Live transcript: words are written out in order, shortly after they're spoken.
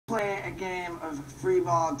play a game of free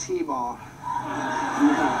ball, t-ball.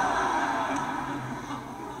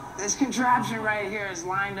 This contraption right here is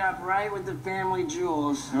lined up right with the family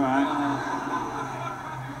jewels. All right.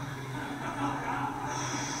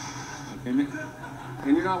 And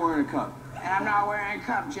you're not wearing a cup. And I'm not wearing a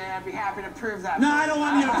cup, Jay. I'd be happy to prove that. No, I don't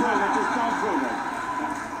want you to prove it. Just don't prove it.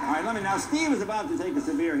 All right, now, Steve is about to take a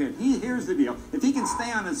severe hit. Here's the deal. If he can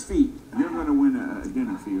stay on his feet, you're going to win a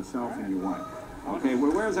dinner for yourself and your wife. Okay,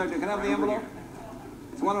 where's our... Can I have the envelope?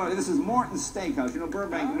 This is Morton's Steakhouse. You know,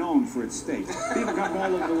 Burbank known for its steak. People come from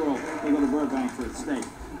all over the world. They go to Burbank for its steak.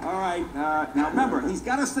 All right. Now, remember, he's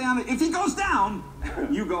got to stay on it. If he goes down,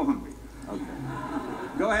 you go hungry. Okay.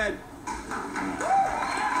 Go ahead.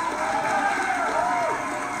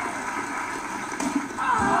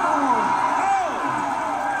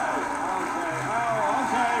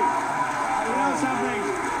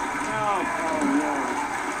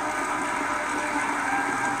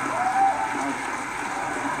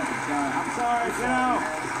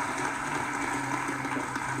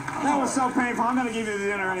 That was so painful. I'm going to give you the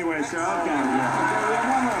dinner anyway, sir. Okay. We have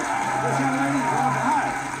one more. This young lady. Hi.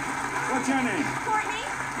 What's your name? Courtney.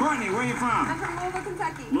 Courtney, where are you from? I'm from Louisville,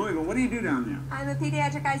 Kentucky. Louisville. What do you do down there? I'm a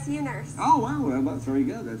pediatric ICU nurse. Oh, wow. Well, that's very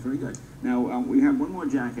good. That's very good. Now, we have one more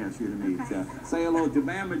jackass here to meet. Okay. Say hello to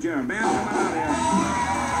Bam Majera. Bam, come on out here.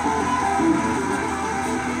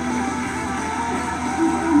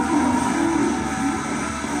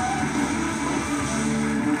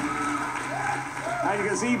 As you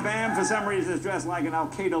can see, Bam, for some reason, is dressed like an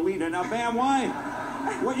Al-Qaeda leader. Now, Bam, why?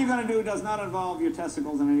 What you're going to do does not involve your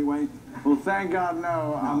testicles in any way? Well, thank God,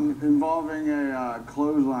 no. I'm involving a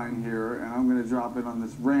clothesline here, and I'm going to drop it on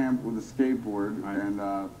this ramp with a skateboard. Right. And,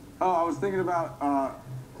 I was thinking about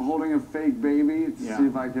holding a fake baby to see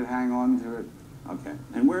if I could hang on to it. Okay.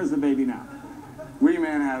 And where's the baby now? Wee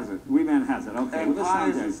Man has it. Wee Man has it. Okay. And well, I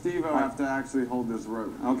and Steve-O have to actually hold this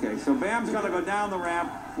rope. Okay, so Bam's going to go down the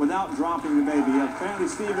ramp without dropping the baby. Apparently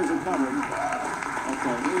Steve is recovered.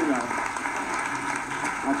 Okay, here we go.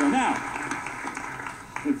 Okay, now,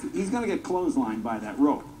 he's going to get clotheslined by that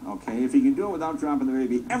rope, okay? If he can do it without dropping the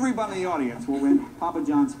baby, everybody in the audience will win Papa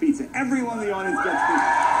John's pizza. Everyone in the audience gets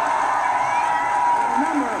pizza.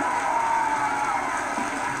 Remember,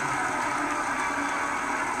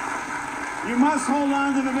 you must hold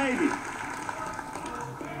on to the baby.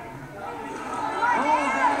 Hold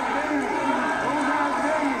that baby! Hold that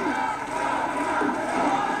baby!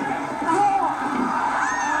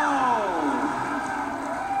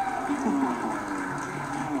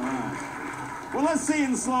 Well, let's see it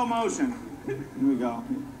in slow motion. Here we go.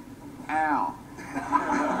 Ow.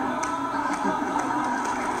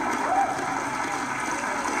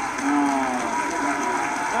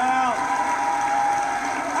 Well,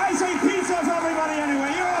 I say pizza for everybody anyway.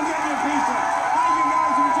 You're all getting your pizza. Thank you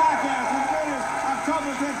guys from Jackass. As good as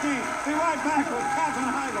October 15th. Be right back with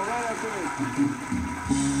Katherine Heigl right after this.